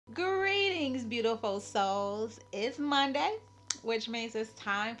Greetings, beautiful souls. It's Monday, which means it's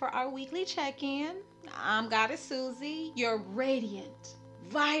time for our weekly check in. I'm Goddess Susie, your radiant,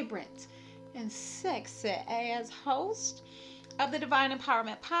 vibrant, and sexy as host of the Divine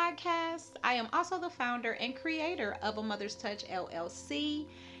Empowerment Podcast. I am also the founder and creator of A Mother's Touch LLC,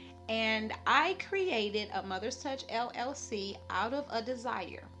 and I created A Mother's Touch LLC out of a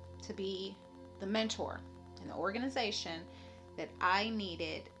desire to be the mentor and the organization that I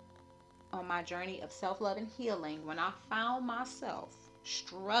needed on my journey of self love and healing when I found myself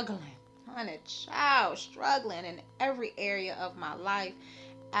struggling, honey, child, struggling in every area of my life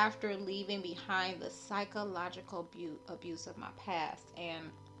after leaving behind the psychological abuse of my past. And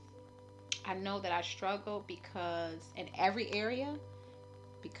I know that I struggled because in every area,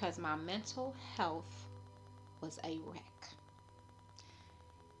 because my mental health was a wreck.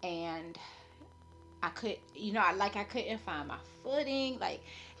 And I could, I couldn't find my footing. Like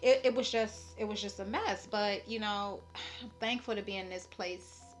it was just a mess. But I'm thankful to be in this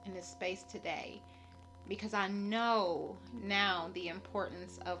place, in this space today, because I know now the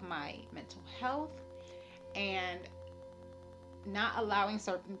importance of my mental health and not allowing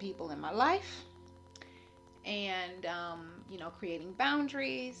certain people in my life, and creating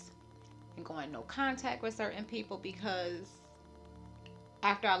boundaries and going no contact with certain people, because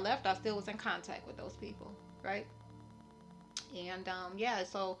after I left, I still was in contact with those people, right? And yeah,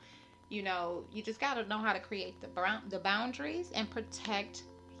 so you just got to know how to create the boundaries and protect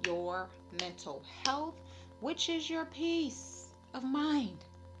your mental health, which is your peace of mind,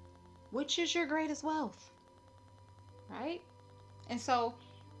 which is your greatest wealth, right? And so,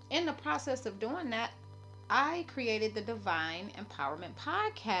 in the process of doing that, I created the Divine Empowerment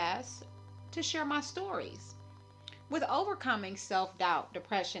Podcast to share my stories with overcoming self doubt,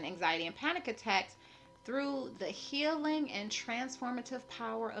 depression, anxiety, and panic attacks through the healing and transformative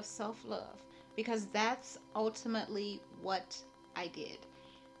power of self love. Because that's ultimately what I did.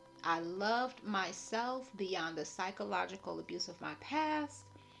 I loved myself beyond the psychological abuse of my past,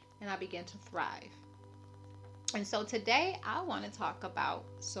 and I began to thrive. And so today I want to talk about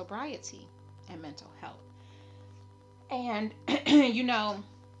sobriety and mental health. And, you know,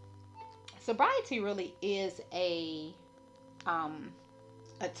 sobriety really is um,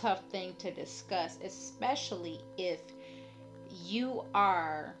 a tough thing to discuss, especially if you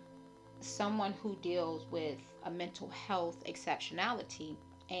are someone who deals with a mental health exceptionality,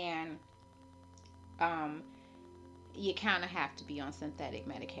 and um, you kind of have to be on synthetic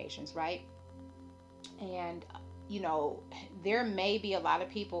medications, right? And you know, there may be a lot of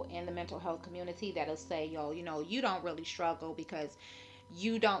people in the mental health community that'll say, yo, you don't really struggle because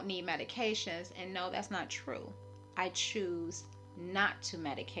you don't need medications. And no, that's not true. I choose not to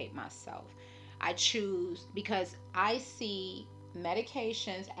medicate myself. I choose because I see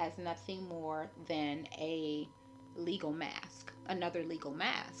medications as nothing more than a legal mask, another legal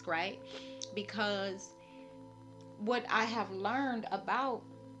mask, right? Because what I have learned about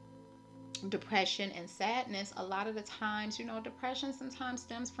depression and sadness, a lot of the times, depression sometimes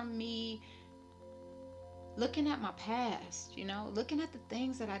stems from me looking at my past, looking at the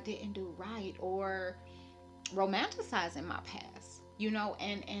things that I didn't do right, or romanticizing my past,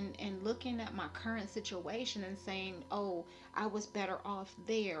 and looking at my current situation and saying, oh, I was better off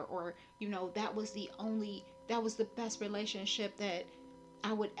there, or that was the best relationship that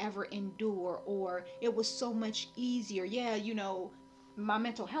I would ever endure, or it was so much easier. Yeah, my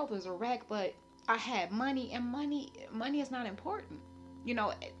mental health was a wreck, but I had money, and money is not important.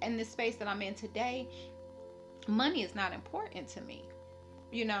 In the space that I'm in today, money is not important to me,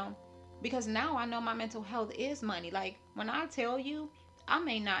 you know, because now I know my mental health is money. Like when I tell you, I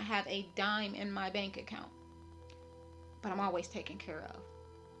may not have a dime in my bank account, but I'm always taken care of.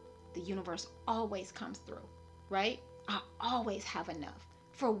 The universe always comes through, right? I always have enough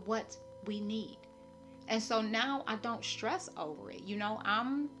for what we need. And so now I don't stress over it.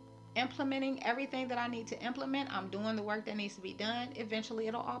 I'm implementing everything that I need to implement. I'm doing the work that needs to be done. Eventually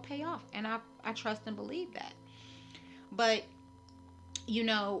it'll all pay off. And I trust and believe that. But,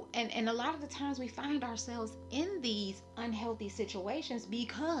 and a lot of the times we find ourselves in these unhealthy situations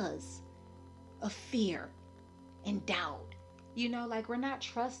because of fear and doubt. Like we're not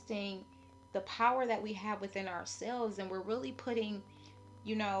trusting the power that we have within ourselves, and we're really putting,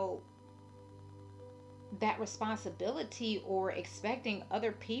 you know, that responsibility or expecting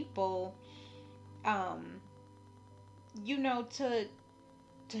other people um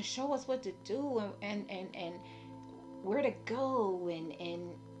to show us what to do, and where to go,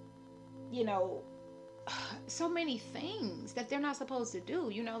 and you know so many things that they're not supposed to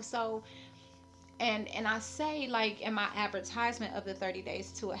do. So And I say, like in my advertisement of the 30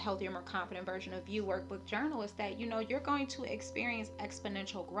 days to a healthier, more confident version of you workbook journal, is that, you're going to experience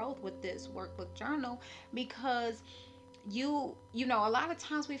exponential growth with this workbook journal, because a lot of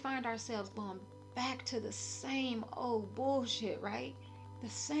times we find ourselves going back to the same old bullshit, right? The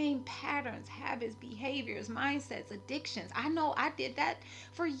same patterns, habits, behaviors, mindsets, addictions. I know I did that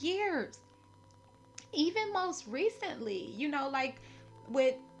for years. Even most recently, like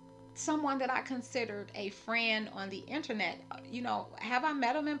with someone that I considered a friend on the internet. Have I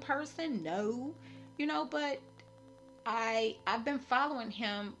met him in person? No. But I've been following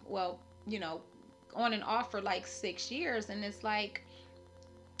him, well, on and off for like 6 years, and it's like,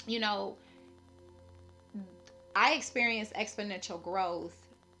 you know, I experienced exponential growth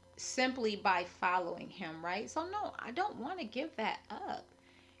simply by following him, right? So no, I don't want to give that up.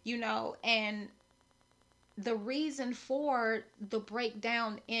 And the reason for the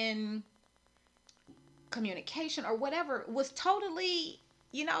breakdown in communication or whatever was totally,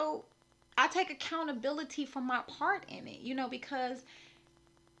 you know, I take accountability for my part in it, because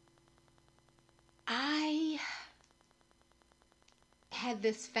I had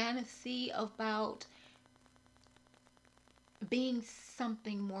this fantasy about being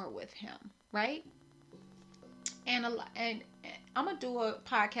something more with him, right? And I'm gonna do a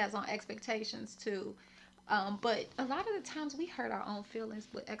podcast on expectations too. But a lot of the times we hurt our own feelings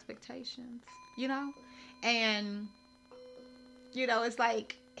with expectations, you know? And it's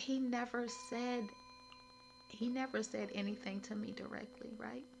like he never said anything to me directly,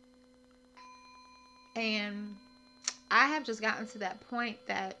 right? And I have just gotten to that point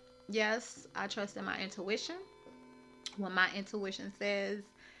that yes, I trust in my intuition. When my intuition says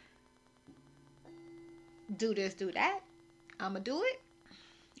do this, do that, I'm gonna do it.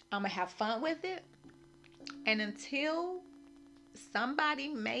 I'm gonna have fun with it. And until somebody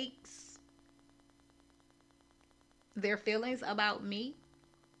makes their feelings about me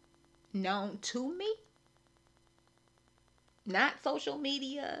known to me, not social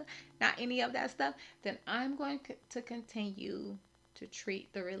media, not any of that stuff, then I'm going to continue to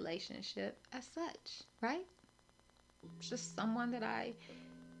treat the relationship as such, right? It's just someone that I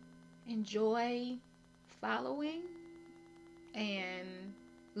enjoy following and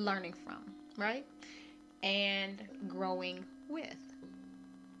learning from, right? And growing with.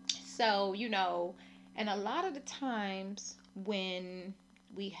 So, and a lot of the times when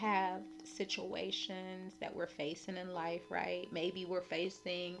we have situations that we're facing in life, right? Maybe we're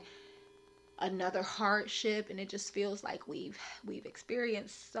facing another hardship and it just feels like we've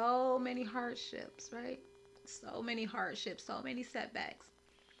experienced so many hardships, right? So many hardships, so many setbacks.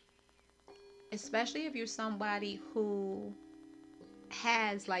 Especially if you're somebody who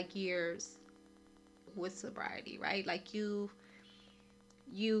has like years with sobriety, right? Like you've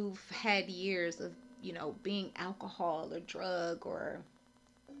had years of, being alcohol or drug or,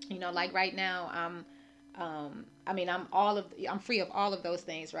 like right now I'm free of all of those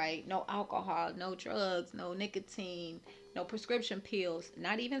things, right? No alcohol, no drugs, no nicotine, no prescription pills,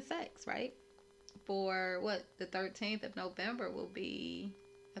 not even sex, right? For what, the 13th of November will be,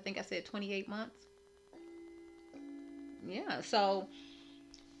 I think I said 28 months. Yeah, so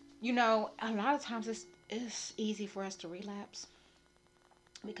a lot of times it's easy for us to relapse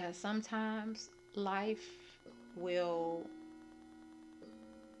because sometimes life will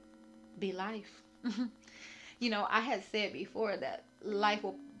be life. I had said before that life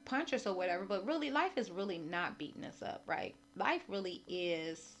will punch us or whatever, but really life is really not beating us up, right? Life really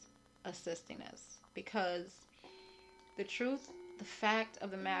is assisting us because the truth, the fact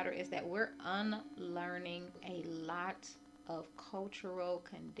of the matter is that we're unlearning a lot of cultural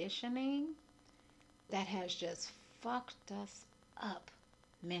conditioning that has just fucked us up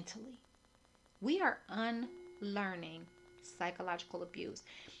mentally. We are unlearning psychological abuse.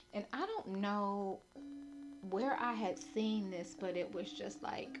 And I don't know where I had seen this, but it was just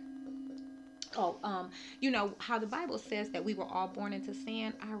like, how the Bible says that we were all born into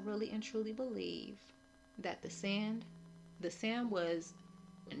sin. I really and truly believe that the sin was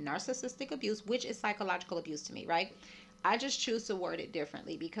narcissistic abuse, which is psychological abuse to me, right? I just choose to word it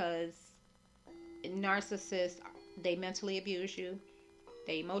differently because narcissists, they mentally abuse you,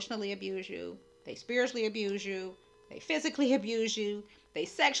 they emotionally abuse you, they spiritually abuse you, they physically abuse you, they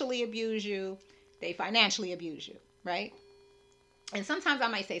sexually abuse you, they financially abuse you, right? And sometimes I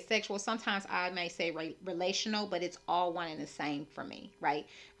might say sexual, sometimes I may say relational, but it's all one and the same for me, right?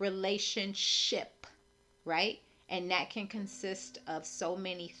 Relationship, right? And that can consist of so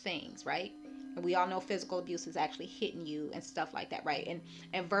many things, right? And we all know physical abuse is actually hitting you and stuff like that, right?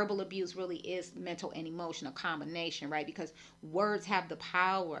 And verbal abuse really is mental and emotional combination, right? Because words have the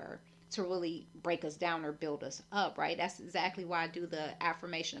power to really break us down or build us up, right? That's exactly why I do the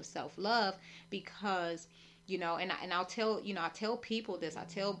affirmation of self-love, because I'll tell, I tell people this, I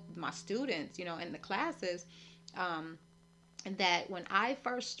tell my students, in the classes, um, that when I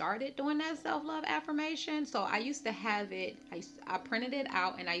first started doing that self-love affirmation, so I used to have it, I printed it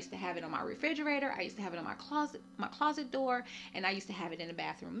out, and I used to have it on my refrigerator, I used to have it on my closet door, and I used to have it in the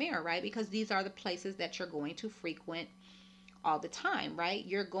bathroom mirror, right? Because these are the places that you're going to frequent all the time, right?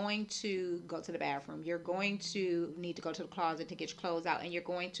 You're going to go to the bathroom, you're going to need to go to the closet to get your clothes out, and you're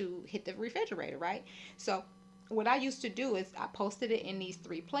going to hit the refrigerator, right? So what I used to do is I posted it in these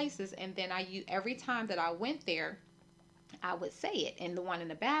three places, and then every time that I went there, I would say it. And the one in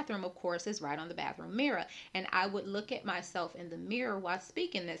the bathroom, of course, is right on the bathroom mirror. And I would look at myself in the mirror while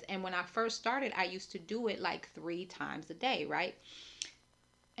speaking this. And when I first started, I used to do it like 3 times a day, right?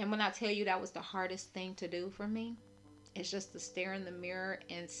 And when I tell you that was the hardest thing to do for me, it's just to stare in the mirror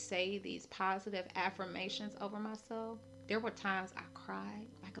and say these positive affirmations over myself. There were times I cried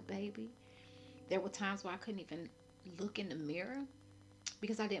like a baby. There were times where I couldn't even look in the mirror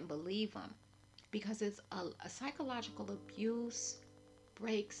because I didn't believe them. Because it's a psychological abuse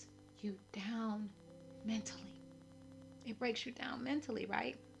breaks you down mentally. It breaks you down mentally,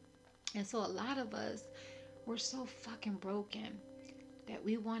 right? And so a lot of us, we're so fucking broken that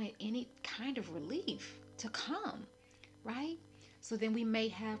we wanted any kind of relief to come, right? So then we may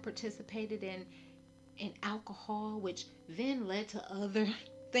have participated in alcohol, which then led to other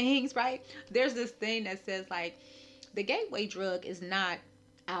things, right? There's this thing that says like the gateway drug is not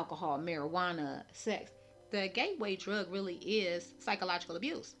alcohol, marijuana, sex. The gateway drug really is psychological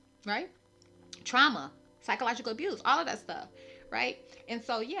abuse, right? Trauma, psychological abuse, all of that stuff, right? And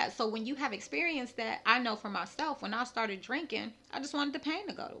so, yeah, so when you have experienced that, I know for myself, when I started drinking, I just wanted the pain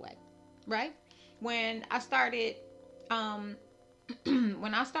to go away, right? When I started,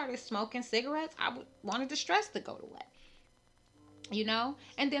 when I started smoking cigarettes, wanted the stress to go away.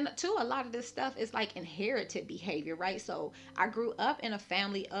 And then too, a lot of this stuff is like inherited behavior, right? So I grew up in a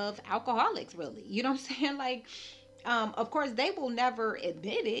family of alcoholics, really. You know what I'm saying? Like, of course they will never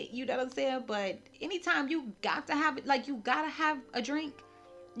admit it, you know what I'm saying? But anytime you got to have it, like, you gotta have a drink,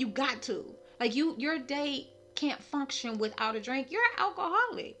 you got to, like, your day can't function without a drink. You're an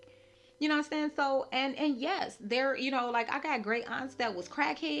alcoholic. You know what I'm saying? So, and yes, there, like, I got great aunts that was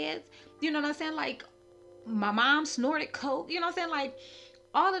crackheads. You know what I'm saying? Like, my mom snorted coke. You know what I'm saying? Like,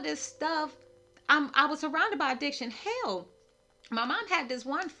 all of this stuff. I was surrounded by addiction. Hell, my mom had this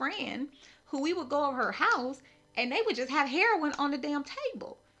one friend who we would go over her house and they would just have heroin on the damn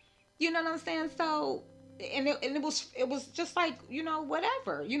table. You know what I'm saying? So, and it was just like,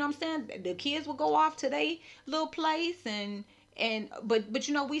 whatever. You know what I'm saying? The kids would go off to their little place, but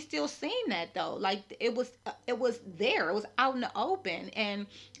we still seen that though. Like, it was there, it was out in the open. And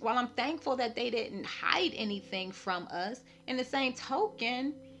while I'm thankful that they didn't hide anything from us, in the same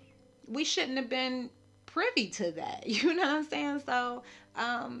token, we shouldn't have been privy to that. You know what I'm saying? So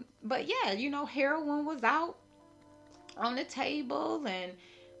but yeah, heroin was out on the table. And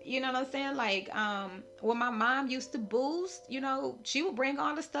you know what I'm saying? Like, when my mom used to boost, she would bring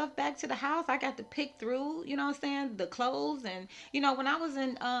all the stuff back to the house. I got to pick through, you know what I'm saying, the clothes. And, when I was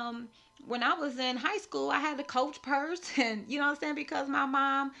in high school, I had the Coach purse. And, you know what I'm saying? Because my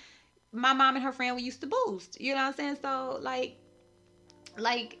mom and her friend we used to boost, you know what I'm saying? So, like,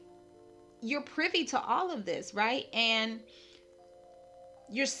 you're privy to all of this, right? And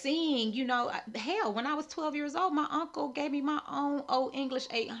you're seeing, hell, when I was 12 years old, my uncle gave me my own Old English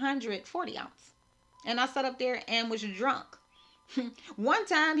 800 40 ounce. And I sat up there and was drunk. One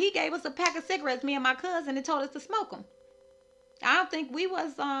time he gave us a pack of cigarettes, me and my cousin, and told us to smoke them. I don't think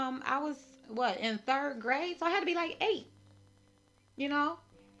I was, in 3rd grade? So I had to be like 8.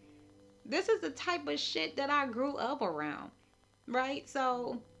 This is the type of shit that I grew up around, right?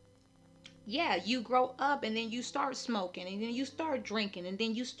 So, yeah, you grow up and then you start smoking and then you start drinking and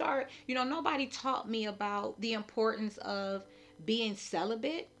then you start, nobody taught me about the importance of being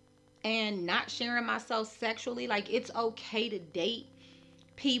celibate and not sharing myself sexually. Like, it's okay to date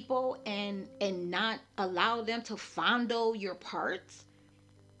people and not allow them to fondle your parts.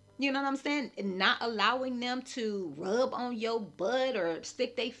 You know what I'm saying? And not allowing them to rub on your butt or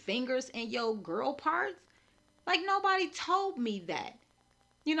stick their fingers in your girl parts. Like, nobody told me that.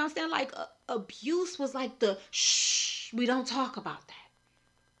 You know what I'm saying? Like, abuse was like the shh, we don't talk about that.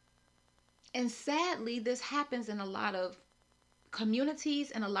 And sadly, this happens in a lot of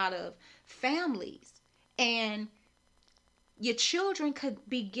communities and a lot of families. And your children could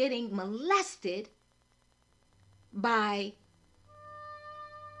be getting molested by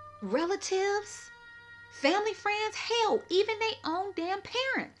relatives, family, friends, hell, even their own damn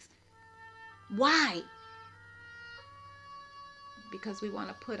parents. Why? Because we want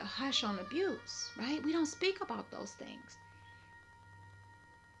to put a hush on abuse, right? We don't speak about those things.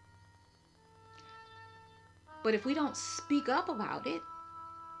 But if we don't speak up about it,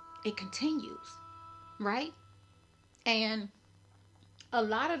 it continues, right? And a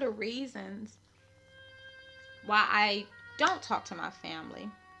lot of the reasons why I don't talk to my family,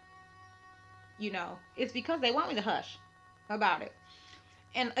 it's because they want me to hush about it.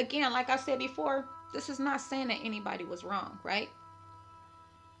 And again, like I said before, this is not saying that anybody was wrong, right?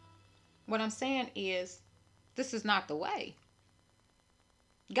 What I'm saying is, this is not the way.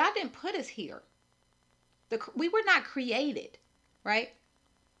 God didn't put us here. We were not created, right?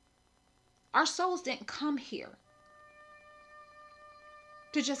 Our souls didn't come here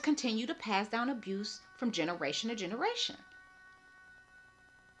to just continue to pass down abuse from generation to generation.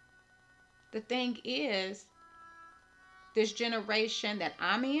 The thing is, this generation that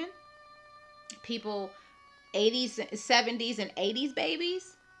I'm in, people 80s, 70s, and 80s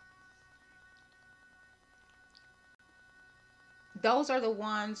babies, those are the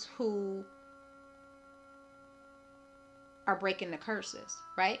ones who are breaking the curses,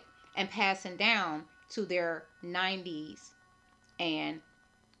 right? And passing down to their 90s and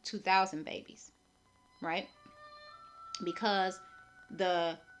 2000 babies, right? Because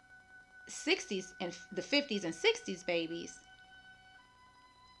the 60s and the 50s and 60s babies,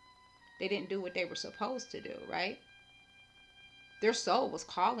 they didn't do what they were supposed to do, right? Their soul was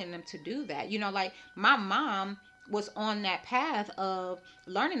calling them to do that. Like my mom was on that path of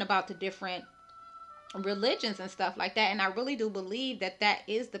learning about the different religions and stuff like that. And I really do believe that that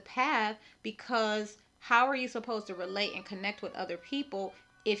is the path, because how are you supposed to relate and connect with other people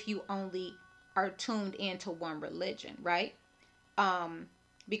if you only are tuned into one religion, right?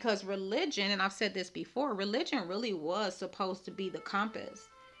 Because religion, and I've said this before, religion really was supposed to be the compass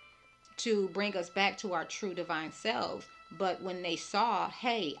to bring us back to our true divine selves. But when they saw,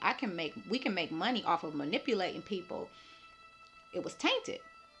 hey, we can make money off of manipulating people, it was tainted.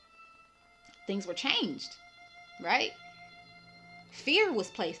 Things were changed, right? Fear was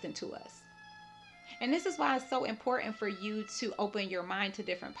placed into us. And this is why it's so important for you to open your mind to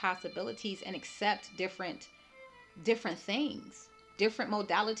different possibilities and accept different things, different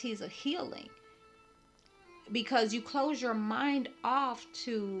modalities of healing. Because you close your mind off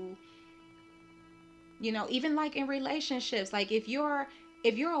to, even like in relationships, like if you're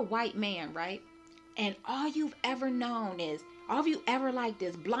a white man, right? And all you've ever known is, all of you ever like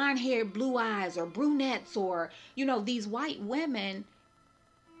this blonde hair, blue eyes, or brunettes, or, these white women,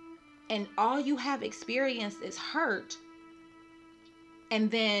 and all you have experienced is hurt. And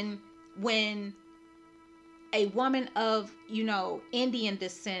then when a woman of, Indian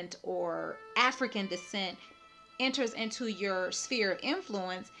descent or African descent enters into your sphere of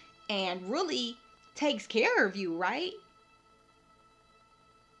influence and really takes care of you, right?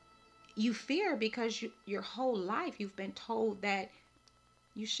 You fear, because your whole life you've been told that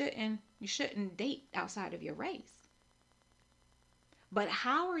you shouldn't date outside of your race. But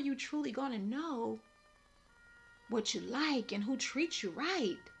how are you truly going to know what you like and who treats you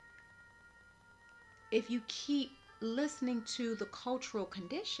right if you keep listening to the cultural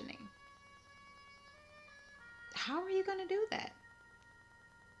conditioning? How are you going to do that?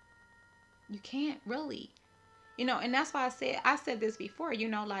 You can't really, and that's why I said this before,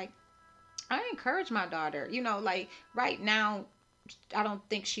 like, I encourage my daughter, like right now, I don't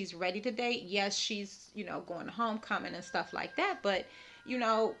think she's ready to date. Yes, she's, going to homecoming and stuff like that. But,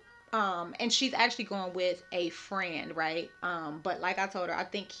 and she's actually going with a friend, right? But like I told her, I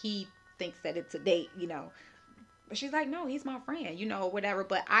think he thinks that it's a date, But she's like, no, he's my friend, whatever.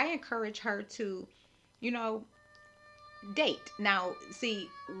 But I encourage her to, date. Now, see,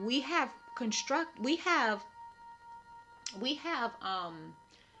 we have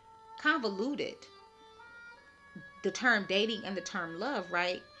convoluted the term dating and the term love,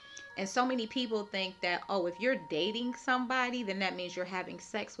 right? And so many people think that, oh, if you're dating somebody, then that means you're having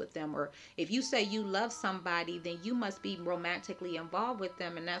sex with them. Or if you say you love somebody, then you must be romantically involved with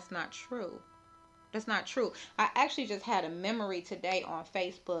them. And that's not true. That's not true. I actually just had a memory today on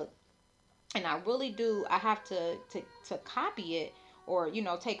Facebook. And I really do. I have to copy it, or,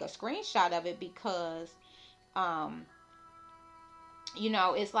 take a screenshot of it, because,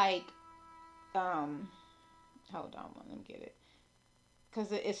 it's like, hold on, let me get it.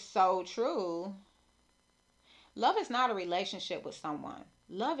 Because it's so true. Love is not a relationship with someone.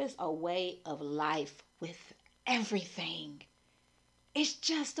 Love is a way of life with everything. It's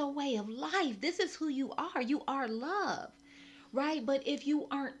just a way of life. This is who you are. You are love, right? But if you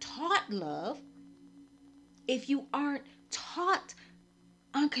aren't taught love, if you aren't taught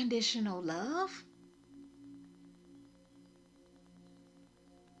unconditional love,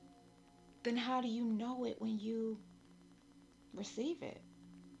 then how do you know it when you receive it?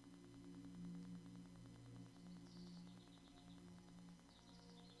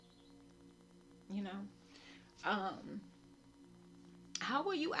 You know, um, how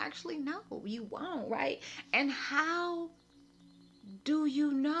will you actually know? You won't, right? And how do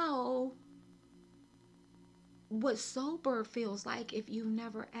you know what sober feels like if you've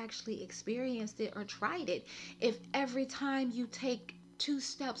never actually experienced it or tried it? If every time you take two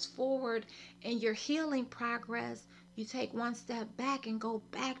steps forward in your healing progress, you take one step back and go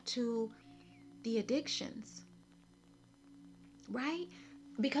back to the addictions, right?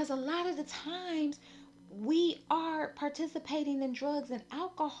 Because a lot of the times we are participating in drugs and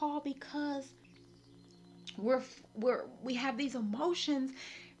alcohol because we have these emotions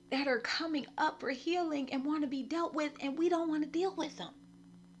that are coming up for healing and want to be dealt with, and we don't want to deal with them,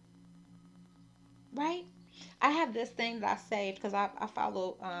 right? I have this thing that I saved because I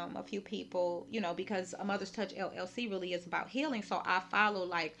follow a few people, because a Mother's Touch LLC really is about healing. So I follow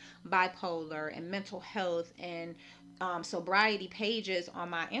like bipolar and mental health and sobriety pages on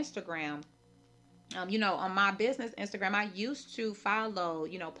my Instagram. On my business Instagram, I used to follow,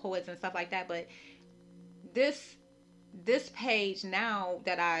 poets and stuff like that. But this this page now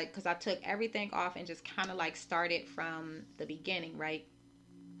that because I took everything off and just kind of like started from the beginning, right?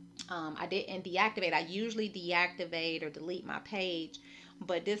 I didn't deactivate. I usually deactivate or delete my page,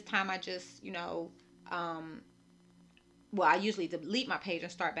 but this time I just, um, well, I usually delete my page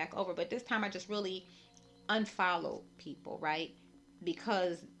and start back over, but this time I just really unfollow people, right?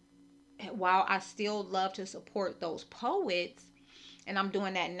 Because while I still love to support those poets, and I'm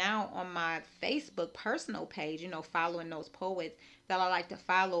doing that now on my Facebook personal page, following those poets that I like to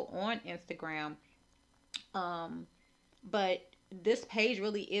follow on Instagram. Um, but this page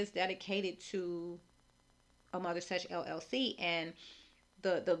really is dedicated to a Mother's Touch LLC and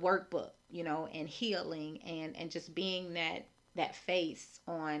the workbook, and healing and just being that face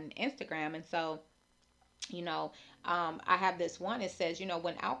on Instagram. And so, you know, I have this one. It says,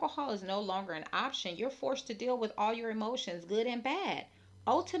 when alcohol is no longer an option, you're forced to deal with all your emotions, good and bad.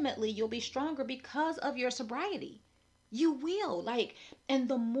 Ultimately, you'll be stronger because of your sobriety. You will. Like, and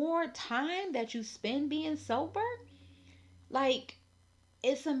the more time that you spend being sober, like,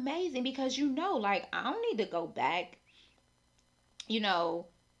 it's amazing because like, I don't need to go back, you know,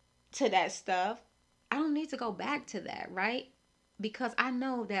 to that stuff. I don't need to go back to that, right? Because I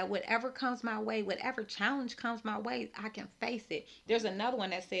know that whatever comes my way, whatever challenge comes my way, I can face it. There's another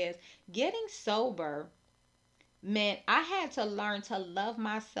one that says, getting sober meant I had to learn to love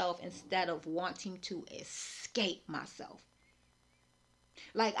myself instead of wanting to escape myself.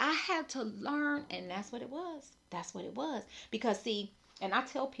 Like I had to learn, and that's what it was. That's what it was. Because, see, and I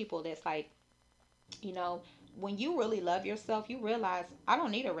tell people this, like, you know, when you really love yourself, you realize I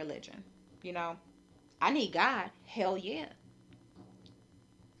don't need a religion. You know, I need God. Hell yeah.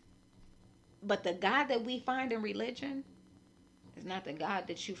 But the God that we find in religion is not the God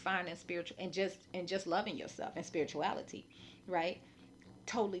that you find in spiritual and just loving yourself and spirituality, right?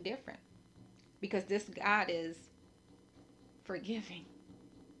 Totally different. Because this God is forgiving,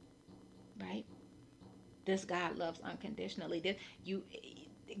 right? This God loves unconditionally.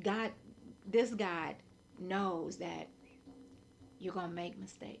 God, this God knows that you're gonna make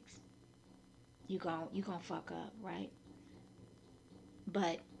mistakes. You gonna fuck up, right?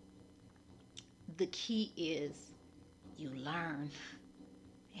 But the key is you learn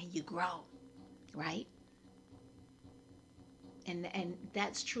and you grow, right? And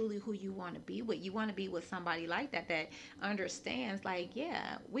that's truly who you want to be with. You want to be with somebody like that understands, like,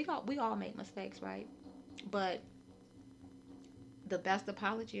 yeah, we all make mistakes, right? But the best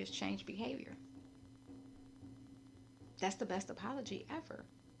apology is change behavior. That's the best apology ever,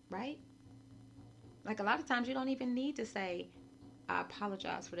 right? Like a lot of times you don't even need to say I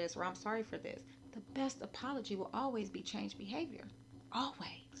apologize for this or I'm sorry for this. The best apology will always be change behavior,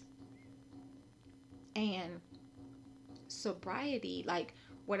 always. And sobriety, like,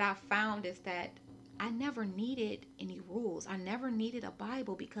 what I found is that I never needed any rules. I never needed a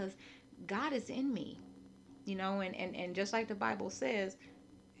Bible because God is in me, and just like the Bible says,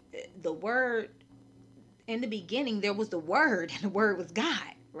 the word in the beginning, there was the word, and the word was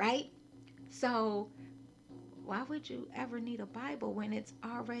God, right? So why would you ever need a Bible when it's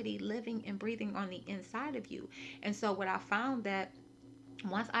already living and breathing on the inside of you? And so what I found that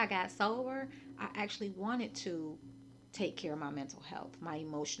once I got sober, I actually wanted to take care of my mental health, my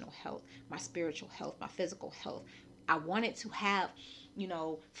emotional health, my spiritual health, my physical health. I wanted to have,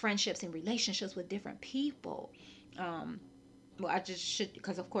 friendships and relationships with different people. Um, Well, I just should,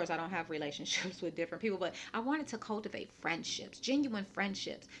 because of course I don't have relationships with different people, but I wanted to cultivate friendships, genuine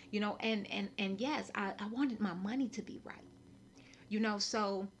friendships, and yes, I wanted my money to be right,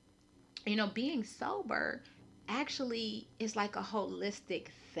 so being sober actually is like a holistic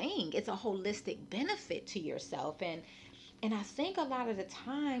thing. It's a holistic benefit to yourself, and I think a lot of the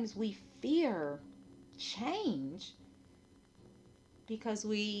times we fear change because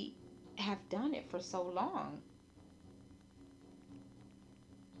we have done it for so long,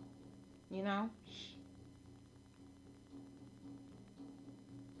 you know.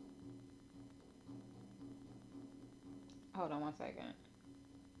 Hold on one second.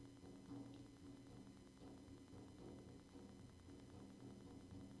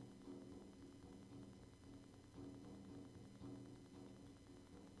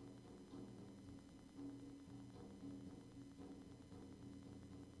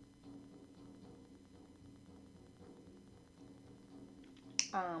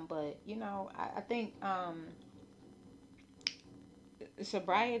 But I think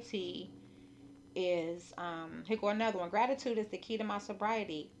sobriety is here go another one. Gratitude is the key to my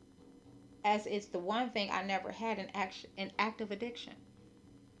sobriety, as it's the one thing I never had an active addiction.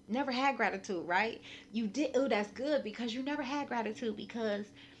 Never had gratitude, right? You did. Oh, that's good, because you never had gratitude, because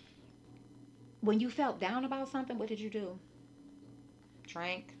when you felt down about something, what did you do?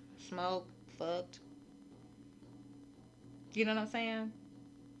 Drank, smoked, fucked. You know what I'm saying?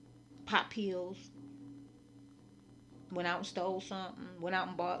 Pop pills, went out and stole something, went out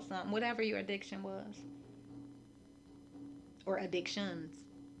and bought something, whatever your addiction was, or addictions,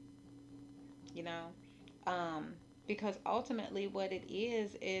 you know. Um, because ultimately, what it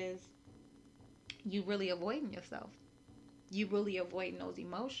is you really avoiding yourself. You really avoiding those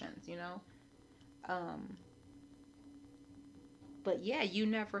emotions. Um, but yeah, you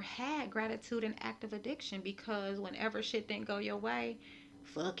never had gratitude and active addiction, because whenever shit didn't go your way,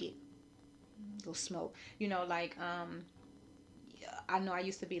 fuck it, go smoke. Like I know I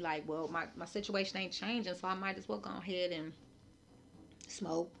used to be like, well, my situation ain't changing, so I might as well go ahead and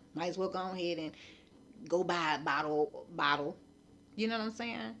smoke. Might as well go ahead and go buy a bottle. You know what I'm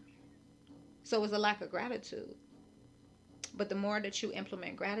saying? So it's a lack of gratitude. But the more that you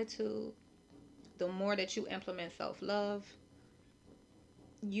implement gratitude, the more that you implement self love,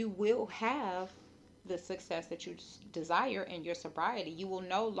 you will have the success that you desire in your sobriety. You will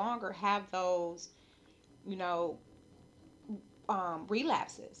no longer have those, you know,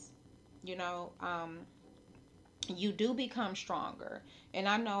 relapses. You know, you do become stronger. And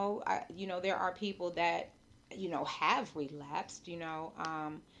I know, there are people that, have relapsed.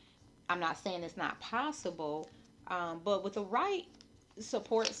 I'm not saying it's not possible, but with the right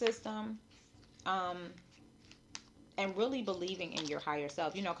support system, um, and really believing in your higher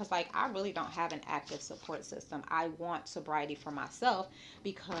self, because like I really don't have an active support system. I want sobriety for myself,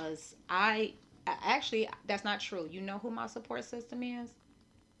 because actually, that's not true. You know who my support system is?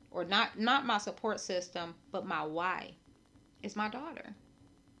 Or not my support system, but my why. It's my daughter.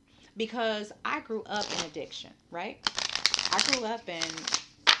 Because I grew up in addiction, right? I grew up in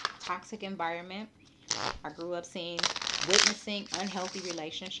toxic environment. I grew up witnessing unhealthy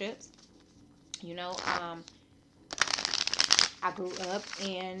relationships. You know, um, I grew up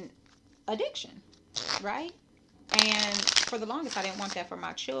in addiction, right? And for the longest, I didn't want that for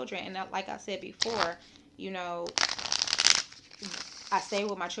my children. And like I said before, you know, I stayed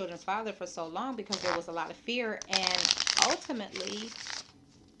with my children's father for so long because there was a lot of fear. And ultimately,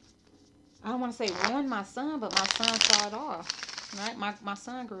 I don't want to say ruined my son, but my son saw it all, right? My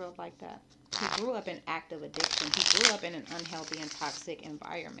son grew up like that. He grew up in active addiction. He grew up in an unhealthy and toxic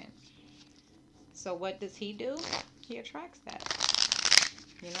environment. So what does he do? He attracts that,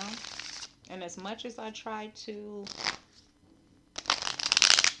 you know? And as much as I try to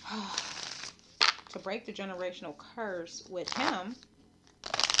to break the generational curse with him,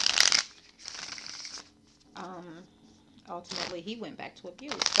 um, ultimately he went back to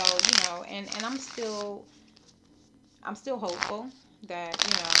abuse. So, and I'm still hopeful that,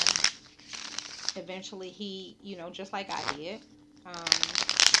 eventually he, just like I did,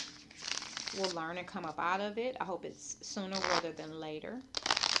 will learn and come up out of it. I hope it's sooner rather than later.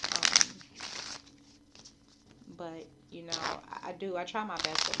 Um, but, I try my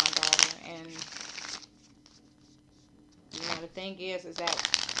best with my daughter. And, the thing is that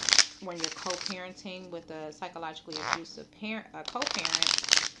when you're co-parenting with a psychologically abusive co-parent,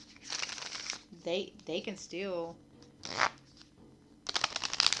 they can still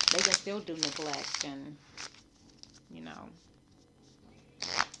do neglect and, you know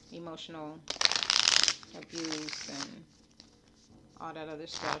emotional abuse and all that other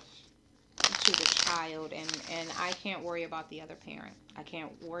stuff. to the child, and I can't worry about the other parent. I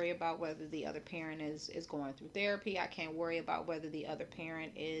can't worry about whether the other parent is going through therapy. I can't worry about whether the other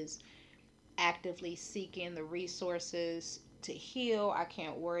parent is actively seeking the resources to heal. I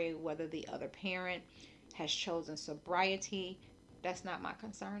can't worry whether the other parent has chosen sobriety. That's not my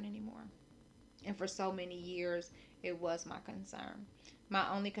concern anymore. And for so many years, it was my concern. My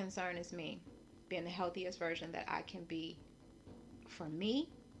only concern is me being the healthiest version that I can be for me,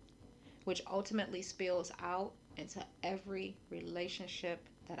 which ultimately spills out into every relationship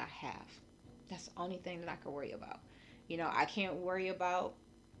that I have. That's the only thing that I can worry about. I can't worry about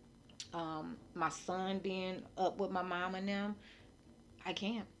my son being up with my mom and them. I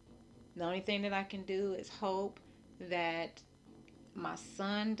can't. The only thing that I can do is hope that my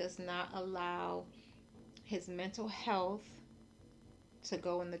son does not allow his mental health to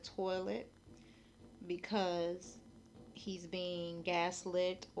go in the toilet because he's being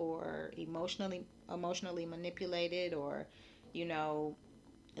gaslit or emotionally manipulated, or you know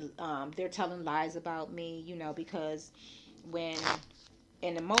they're telling lies about me, because when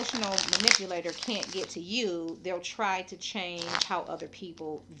an emotional manipulator can't get to you, they'll try to change how other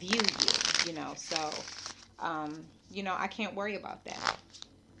people view you. So I can't worry about that.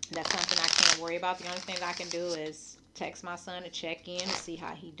 That's something I can't worry about. The only thing I can do is text my son to check in to see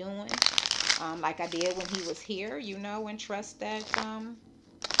how he doing, like I did when he was here, and trust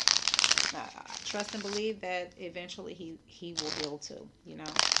and believe that eventually he will heal too.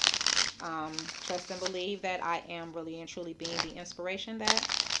 Trust and believe that I am really and truly being the inspiration that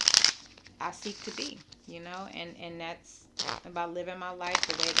I seek to be. And that's about living my life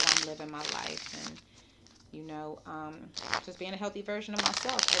the way that I'm living my life, and you know, um, just being a healthy version of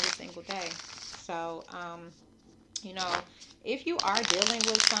myself every single day. So, you know, if you are dealing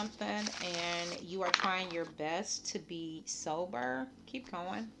with something and you are trying your best to be sober, keep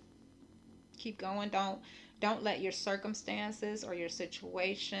going. Keep going. Don't let your circumstances or your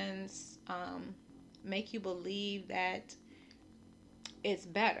situations make you believe that it's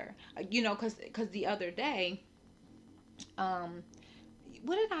better. Because the other day, um,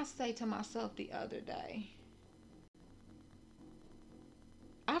 what did I say to myself the other day?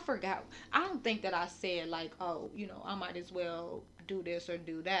 I forgot. I don't think that I said like, oh, I might as well do this or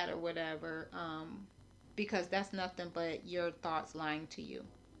do that or whatever, because that's nothing but your thoughts lying to you.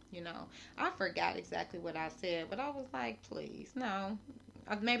 I forgot exactly what I said, but I was like, please, no.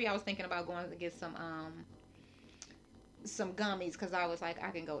 Maybe I was thinking about going to get some gummies because I was like,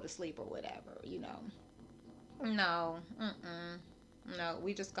 I can go to sleep or whatever. No, no.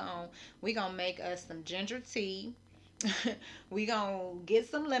 We gonna make us some ginger tea. We gonna get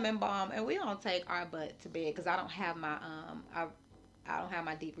some lemon balm and we gonna take our butt to bed because I don't have my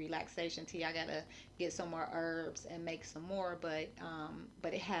deep relaxation tea. I gotta get some more herbs and make some more, but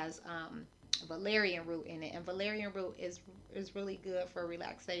it has valerian root in it, and valerian root is really good for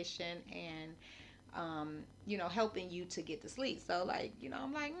relaxation and helping you to get to sleep. So like,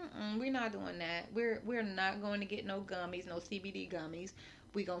 I'm like, we're not doing that. We're not going to get no gummies, no CBD gummies.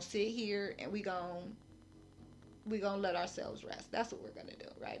 We gonna sit here and we gonna let ourselves rest. That's what we're gonna do,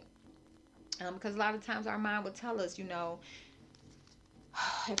 right? Because a lot of times our mind will tell us,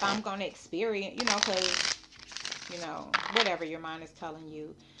 if I'm gonna experience, because whatever your mind is telling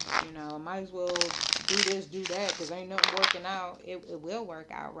you, might as well do this, do that, because ain't nothing working out. It will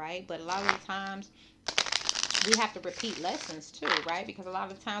work out, right? But a lot of the times we have to repeat lessons too, right? Because a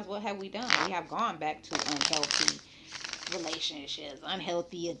lot of times, what have we done? We have gone back to unhealthy relationships,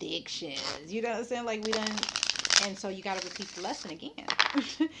 unhealthy addictions. You know what I'm saying? Like we done, and so you got to repeat the lesson again.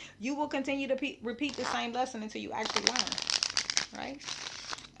 You will continue to repeat the same lesson until you actually learn, right?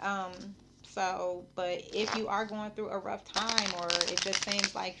 Um, but if you are going through a rough time, or it just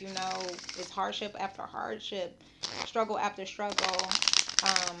seems like it's hardship after hardship, struggle after struggle,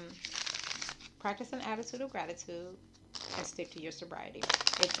 um, practice an attitude of gratitude and stick to your sobriety.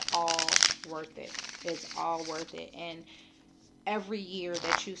 It's all worth it. It's all worth it. And every year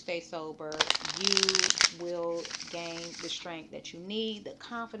that you stay sober, you will gain the strength that you need, the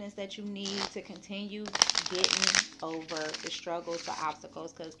confidence that you need to continue getting over the struggles, the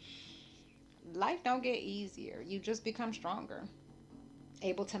obstacles, because life don't get easier. You just become stronger,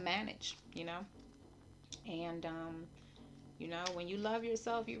 able to manage, And when you love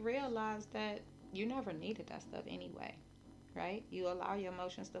yourself, you realize that you never needed that stuff anyway, right? You allow your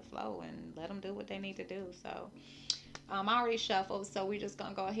emotions to flow and let them do what they need to do. So I already shuffled, so we're just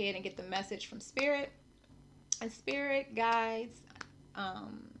gonna go ahead and get the message from spirit. And spirit guides,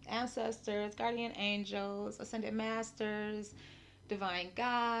 ancestors, guardian angels, ascended masters, Divine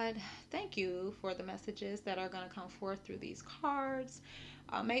God, thank you for the messages that are going to come forth through these cards.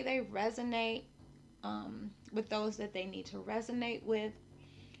 May they resonate with those that they need to resonate with,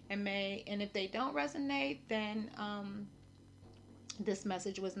 and if they don't resonate, then this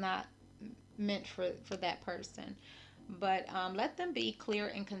message was not meant for that person. But let them be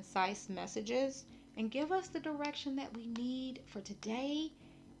clear and concise messages, and give us the direction that we need for today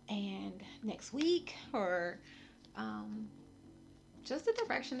and next week, or um, just the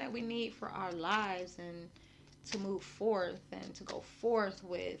direction that we need for our lives, and to move forth and to go forth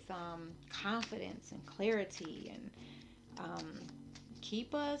with confidence and clarity, and um,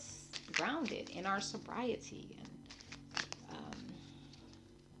 keep us grounded in our sobriety, and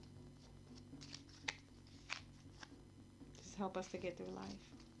just help us to get through life.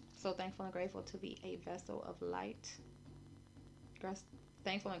 So thankful and grateful to be a vessel of light.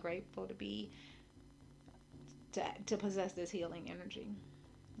 Thankful and grateful to be to possess this healing energy.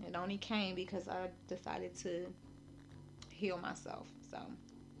 It only came because I decided to heal myself. So,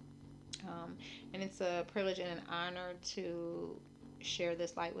 and it's a privilege and an honor to share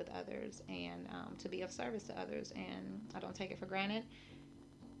this light with others, and to be of service to others. And I don't take it for granted.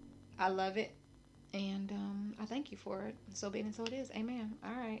 I love it. And I thank you for it. So be it and so it is. Amen.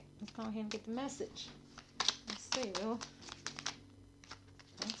 All right. Let's go ahead and get the message. Let's see.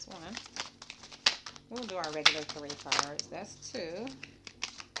 That's one. We'll do our regular 3 cards. That's 2.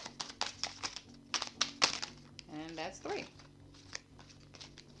 And that's 3.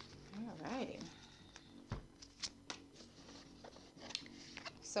 All righty.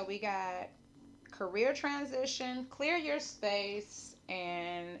 So we got career transition, clear your space,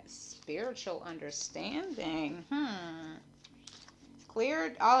 and spiritual understanding.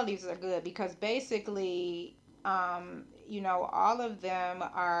 Cleared. All of these are good because basically, all of them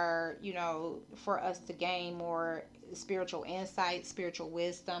are, for us to gain more spiritual insight, spiritual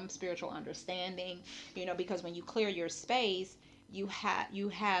wisdom, spiritual understanding, because when you clear your space, you're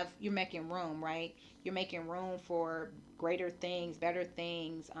making room, right? You're making room for greater things, better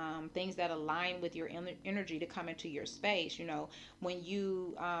things, things that align with your energy to come into your space. When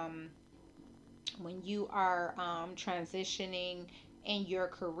you are transitioning in your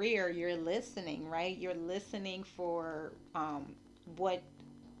career, you're listening, right? You're listening for what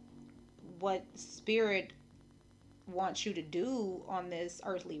spirit wants you to do on this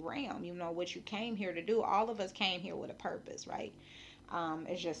earthly realm. What you came here to do. All of us came here with a purpose, right?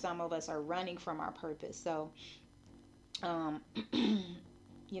 It's just some of us are running from our purpose. So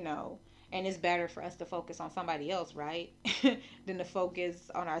and it's better for us to focus on somebody else, right? Than to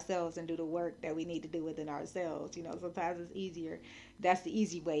focus on ourselves and do the work that we need to do within ourselves. Sometimes it's easier. That's the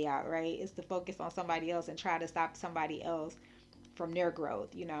easy way out, right? Is to focus on somebody else and try to stop somebody else from their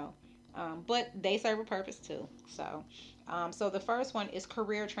growth, but they serve a purpose too. So the first one is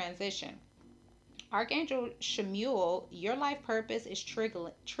career transition. Archangel Shemuel, your life purpose is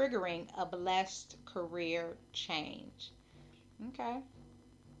triggering a blessed career change. Okay.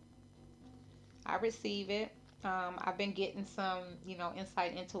 I receive it. I've been getting some,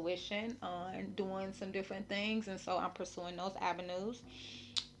 insight, intuition on doing some different things, and so I'm pursuing those avenues.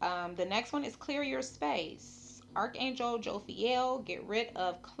 The next one is clear your space. Archangel Jophiel, get rid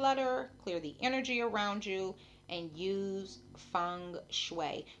of clutter, clear the energy around you, and use feng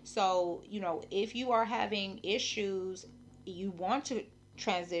shui. So, if you are having issues, you want to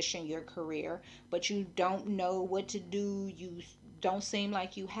transition your career, but you don't know what to do, you don't seem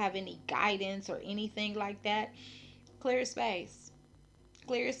like you have any guidance or anything like that, clear your space.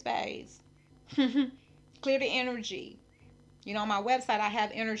 Clear your space. Clear the energy. On my website, I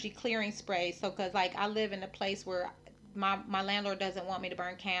have energy clearing sprays. So, because I live in a place where my landlord doesn't want me to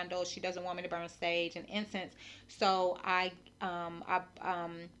burn candles. She doesn't want me to burn sage and incense. So I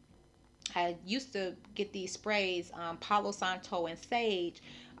used to get these sprays, Palo Santo and sage,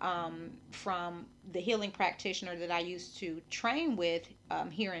 from the healing practitioner that I used to train with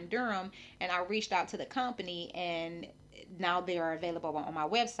here in Durham, and I reached out to the company, and now they are available on my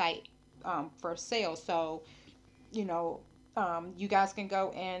website for sale. So, you guys can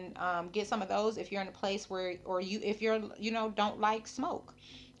go and get some of those if you're in a place where, if you're, don't like smoke.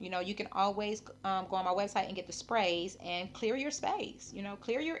 You can always go on my website and get the sprays and clear your space,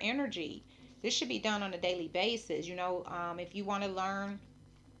 clear your energy. This should be done on a daily basis. If you want to learn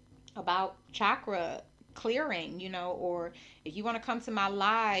about chakra clearing, or if you want to come to my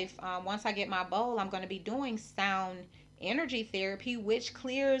live, once I get my bowl, I'm going to be doing sound energy therapy, which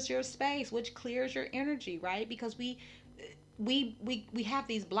clears your space, which clears your energy, right? Because we have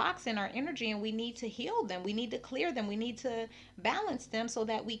these blocks in our energy, and we need to heal them. We need to clear them. We need to balance them so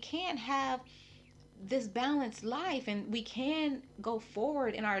that we can have this balanced life, and we can go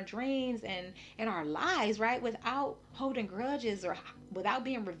forward in our dreams and in our lives, right, without holding grudges or without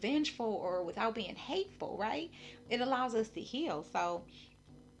being revengeful or without being hateful, right? It allows us to heal. So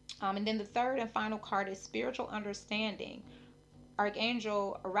and then the third and final card is spiritual understanding.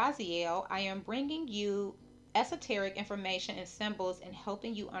 Archangel Raziel, I am bringing you esoteric information and symbols and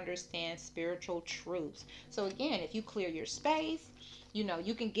helping you understand spiritual truths. So again, if you clear your space,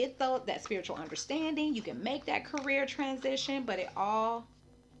 you can get that spiritual understanding, you can make that career transition, but it all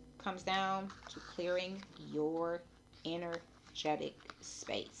comes down to clearing your energetic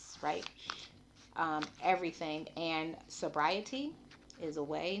space, right? Everything. And sobriety is a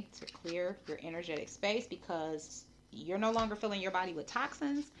way to clear your energetic space because you're no longer filling your body with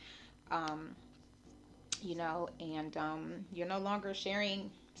toxins, um, and you're no longer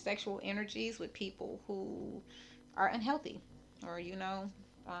sharing sexual energies with people who are unhealthy or,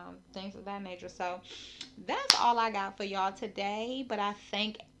 things of that nature. So that's all I got for y'all today. But I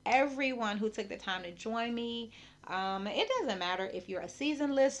thank everyone who took the time to join me. It doesn't matter if you're a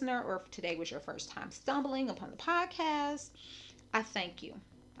seasoned listener or if today was your first time stumbling upon the podcast. I thank you.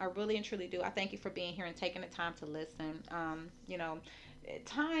 I really and truly do. I thank you for being here and taking the time to listen.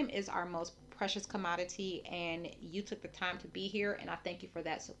 Time is our most precious commodity, and you took the time to be here, and I thank you for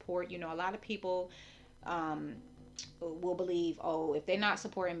that support. A lot of people um, will believe, oh, if they're not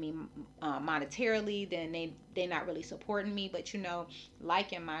supporting me monetarily, then they're not really supporting me. But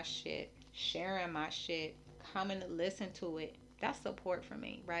liking my shit, sharing my shit, coming to listen to it, that's support for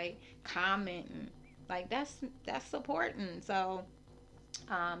me, right? Commenting, like that's supporting. So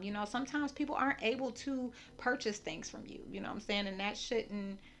sometimes people aren't able to purchase things from you. You know what I'm saying?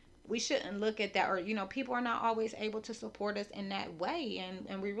 And we shouldn't look at that, or people are not always able to support us in that way,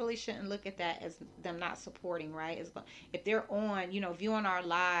 and we really shouldn't look at that as them not supporting, right? If they're on, viewing our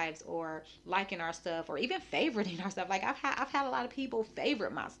lives or liking our stuff or even favoriting our stuff. Like I've had a lot of people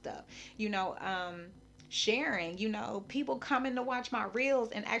favorite my stuff, sharing, people coming to watch my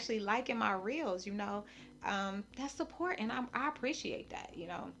reels and actually liking my reels, that's support, and I appreciate that.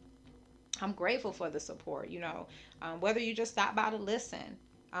 I'm grateful for the support. Whether you just stop by to listen,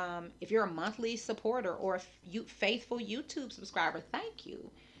 if you're a monthly supporter or if you faithful YouTube subscriber, thank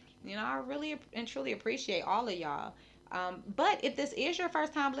you. I really and truly appreciate all of y'all. But if this is your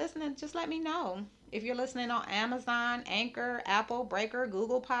first time listening, just let me know. If you're listening on Amazon, Anchor, Apple, Breaker,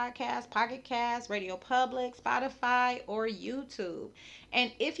 Google Podcasts, Pocket Casts, Radio Public, Spotify, or YouTube. And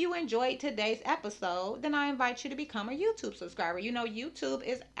if you enjoyed today's episode, then I invite you to become a YouTube subscriber. YouTube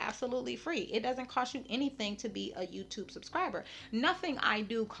is absolutely free. It doesn't cost you anything to be a YouTube subscriber. Nothing I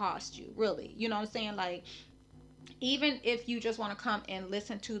do costs you, really. You know what I'm saying? Like, even if you just want to come and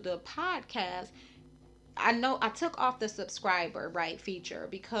listen to the podcast, I know I took off the subscriber right feature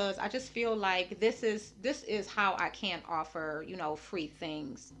because I just feel like this is how I can offer free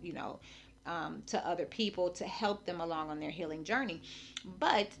things to other people to help them along on their healing journey.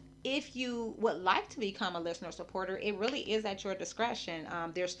 But if you would like to become a listener supporter, it really is at your discretion.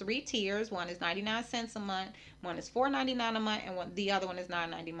 There's three tiers. One is 99 cents a month, one is $4.99 a month, and the other one is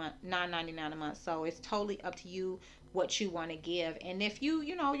 $9.99 a month. So it's totally up to you what you want to give. And if you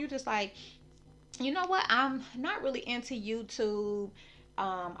just like, what, I'm not really into YouTube.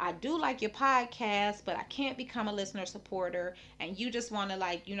 I do like your podcast, but I can't become a listener supporter. And you just want to,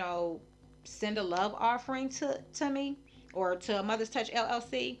 like, send a love offering to me or to Mother's Touch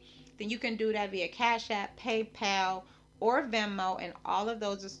LLC, then you can do that via Cash App, PayPal, or Venmo. And all of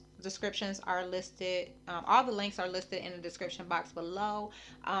those descriptions are listed. All the links are listed in the description box below.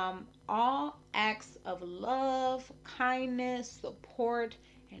 All acts of love, kindness, support,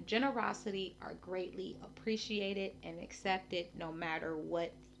 and generosity are greatly appreciated and accepted no matter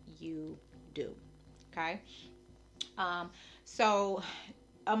what you do. Okay? So,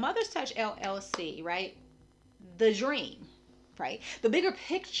 a Mother's Touch LLC, right? The dream, right? The bigger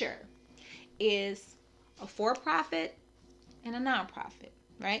picture is a for-profit and a nonprofit,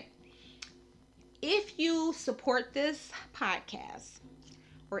 right? If you support this podcast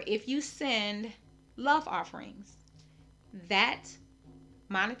or if you send love offerings, that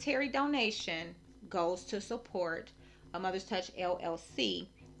monetary donation goes to support a Mother's Touch LLC,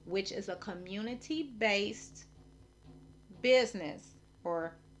 which is a community-based business,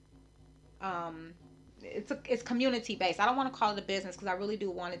 or it's community based. I don't want to call it a business because I really do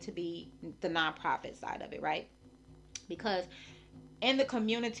want it to be the nonprofit side of it, right? Because in the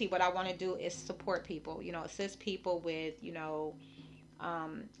community, what I want to do is support people, assist people with,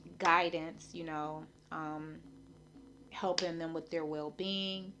 guidance, helping them with their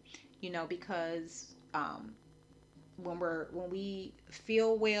well-being, because when we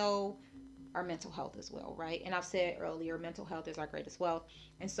feel well, our mental health as well, right? And I've said earlier, mental health is our greatest wealth.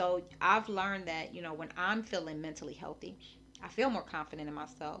 And so I've learned that, when I'm feeling mentally healthy, I feel more confident in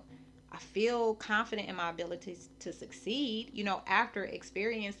myself. I feel confident in my abilities to succeed, after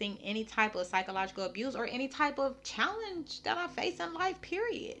experiencing any type of psychological abuse or any type of challenge that I face in life,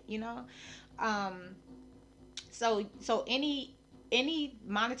 period. Um, so any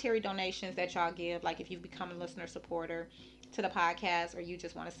monetary donations that y'all give, like if you've become a listener supporter to the podcast, or you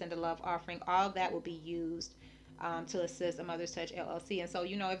just want to send a love offering, all of that will be used to assist a Mother's Touch LLC. And so,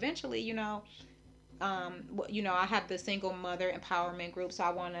 eventually, I have the single mother empowerment group, so I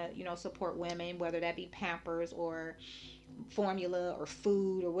want to, support women, whether that be Pampers or formula or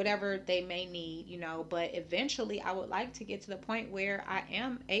food or whatever they may need, but eventually I would like to get to the point where I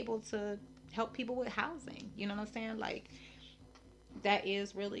am able to help people with housing. You know what I'm saying? Like, that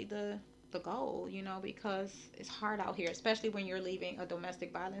is really the goal, because it's hard out here, especially when you're leaving a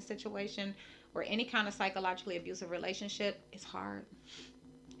domestic violence situation or any kind of psychologically abusive relationship. It's hard.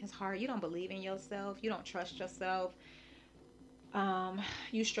 It's hard. You don't believe in yourself. You don't trust yourself.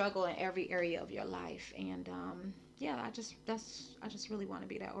 You struggle in every area of your life, and yeah, I just really want to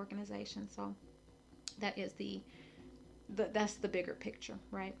be that organization. So that is that's the bigger picture,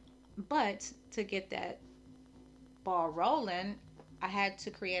 right? But to get that ball rolling, I had to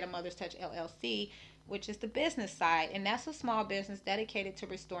create a Mother's Touch LLC, which is the business side. And that's a small business dedicated to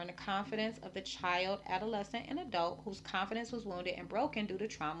restoring the confidence of the child, adolescent, and adult whose confidence was wounded and broken due to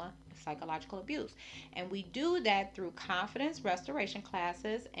trauma and psychological abuse. And we do that through confidence restoration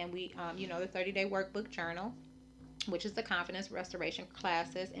classes, and the 30-day workbook journal, which is the confidence restoration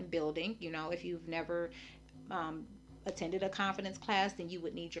classes and building. If you've never attended a confidence class, then you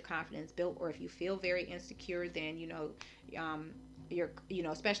would need your confidence built. Or if you feel very insecure, then you're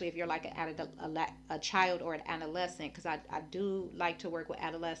especially if you're like a child or an adolescent, because I do like to work with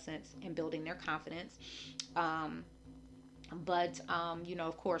adolescents and building their confidence. Of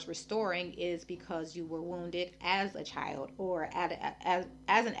course, restoring is because you were wounded as a child or as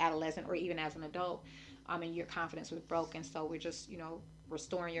an adolescent or even as an adult, and your confidence was broken. So we're just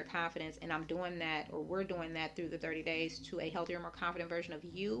restoring your confidence, and we're doing that through the 30 days to a healthier, more confident version of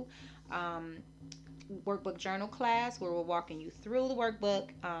you workbook journal class, where we're walking you through the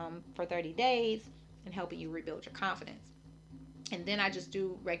workbook for 30 days and helping you rebuild your confidence. And then I just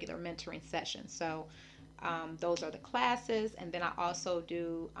do regular mentoring sessions. So those are the classes. And then I also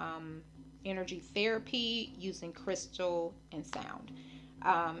do energy therapy using crystal and sound.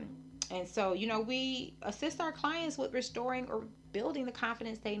 And so, we assist our clients with restoring or building the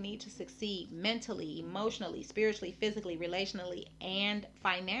confidence they need to succeed mentally, emotionally, spiritually, physically, relationally, and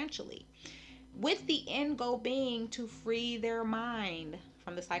financially, with the end goal being to free their mind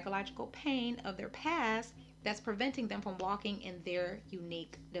from the psychological pain of their past that's preventing them from walking in their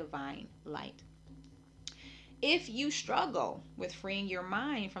unique divine light. If you struggle with freeing your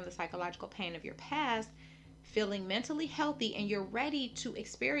mind from the psychological pain of your past, feeling mentally healthy, and you're ready to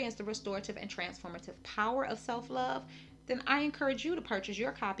experience the restorative and transformative power of self-love, then I encourage you to purchase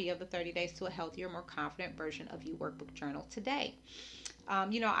your copy of the 30 Days to a Healthier, More Confident Version of You workbook journal today.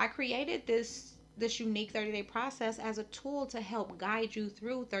 I created this unique 30-day process as a tool to help guide you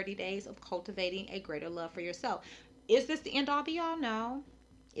through 30 days of cultivating a greater love for yourself. Is this the end all be all? No.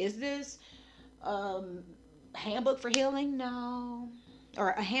 Is this handbook for healing? No. Or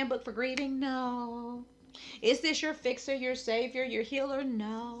a handbook for grieving? No. Is this your fixer, your savior, your healer?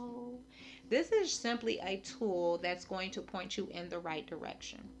 No. This is simply a tool that's going to point you in the right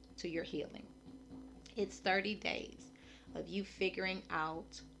direction to your healing. It's 30 days of you figuring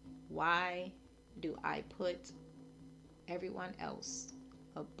out, why do I put everyone else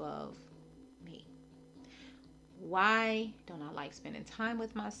above me? Why don't I like spending time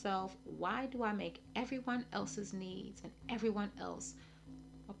with myself? Why do I make everyone else's needs and everyone else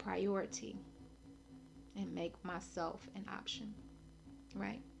a priority and make myself an option,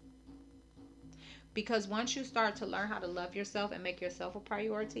 right? Because once you start to learn how to love yourself and make yourself a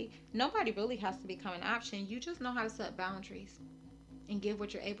priority, nobody really has to become an option. You just know how to set boundaries and give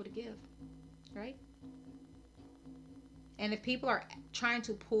what you're able to give, right? And if people are trying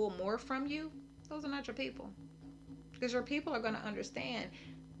to pull more from you, those are not your people. Because your people are going to understand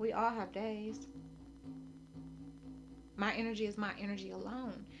we all have days. My energy is my energy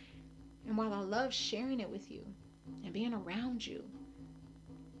alone. And while I love sharing it with you and being around you,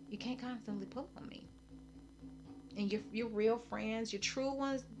 you can't constantly pull on me. And your real friends, your true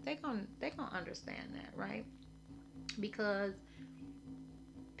ones, they're gonna understand that, right? Because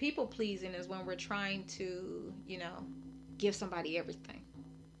people pleasing is when we're trying to, give somebody everything,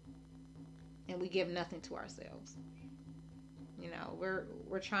 and we give nothing to ourselves,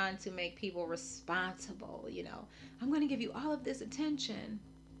 We're trying to make people responsible. I'm going to give you all of this attention,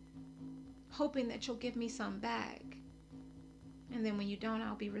 hoping that you'll give me some back. And then when you don't,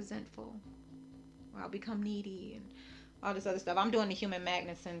 I'll be resentful, or I'll become needy and all this other stuff. I'm doing the human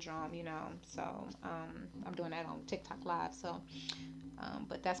magnet syndrome. So I'm doing that on TikTok Live. So,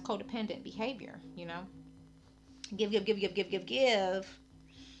 but that's codependent behavior. Give, give, give, give, give, give, give,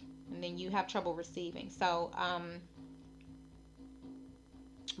 and then you have trouble receiving. So,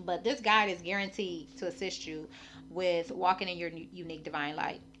 but this guide is guaranteed to assist you with walking in your unique divine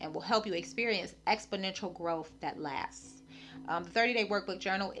light and will help you experience exponential growth that lasts. The 30-day workbook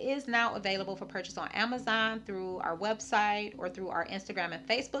journal is now available for purchase on Amazon, through our website, or through our Instagram and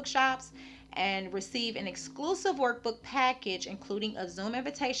Facebook shops. And receive an exclusive workbook package, including a Zoom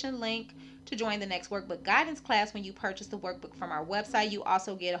invitation link to join the next workbook guidance class. When you purchase the workbook from our website, you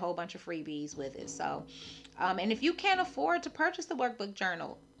also get a whole bunch of freebies with it. So, and if you can't afford to purchase the workbook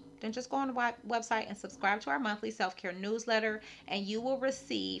journal, then just go on the website and subscribe to our monthly self-care newsletter, and you will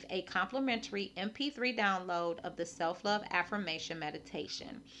receive a complimentary MP3 download of the self-love affirmation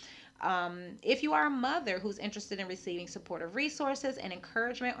meditation. If you are a mother who's interested in receiving supportive resources and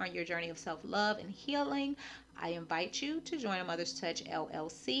encouragement on your journey of self-love and healing, I invite you to join a Mother's Touch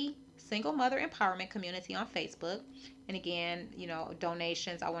LLC Single Mother Empowerment Community on Facebook. And again,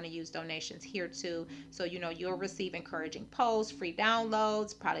 donations, I want to use donations here too. So, you'll receive encouraging posts, free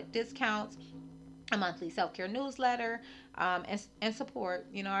downloads, product discounts, a monthly self-care newsletter, and support.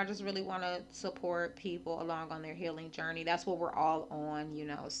 I just really want to support people along on their healing journey. That's what we're all on.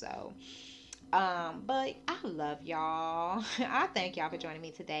 So, but I love y'all. I thank y'all for joining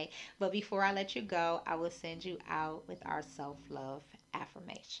me today. But before I let you go, I will send you out with our self-love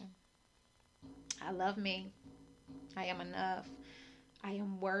affirmation. I love me. I am enough. I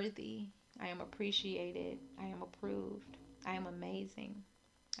am worthy. I am appreciated. I am approved. I am amazing.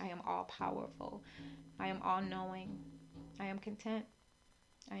 I am all powerful. I am all knowing. I am content.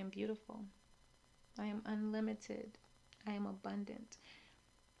 I am beautiful. I am unlimited. I am abundant.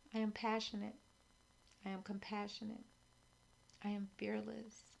 I am passionate. I am compassionate. I am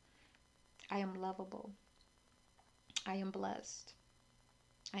fearless. I am lovable. I am blessed.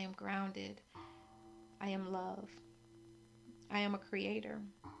 I am grounded. I am love. I am a creator.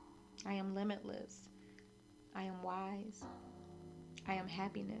 I am limitless. I am wise. I am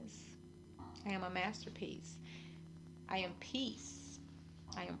happiness. I am a masterpiece. I am peace.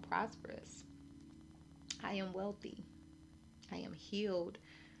 I am prosperous. I am wealthy. I am healed.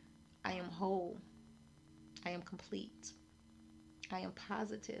 I am whole. I am complete. I am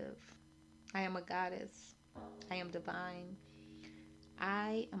positive. I am a goddess. I am divine.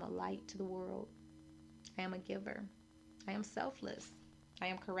 I am a light to the world. I am a giver. I am selfless. I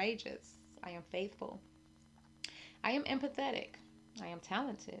am courageous. I am faithful. I am empathetic. I am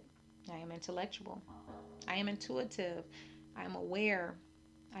talented. I am intellectual. I am intuitive. I am aware.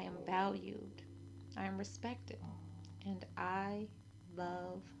 I am valued. I am respected. And I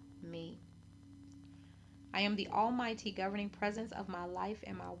love me. I am the almighty governing presence of my life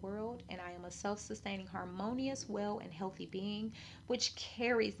and my world, and I am a self-sustaining, harmonious, well, and healthy being, which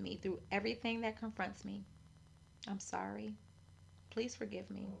carries me through everything that confronts me. I'm sorry. Please forgive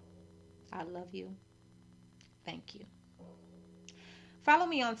me. I love you. Thank you. Follow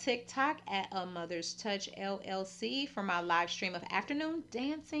me on TikTok at A Mother's Touch LLC for my live stream of afternoon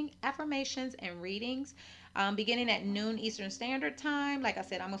dancing, affirmations, and readings. Beginning at noon Eastern Standard Time. Like I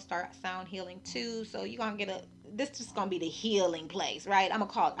said, I'm going to start sound healing too. So you're going to get this is just going to be the healing place, right?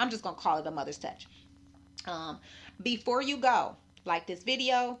 I'm just going to call it A Mother's Touch. Before you go, like this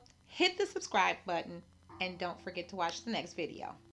video, hit the subscribe button, and don't forget to watch the next video.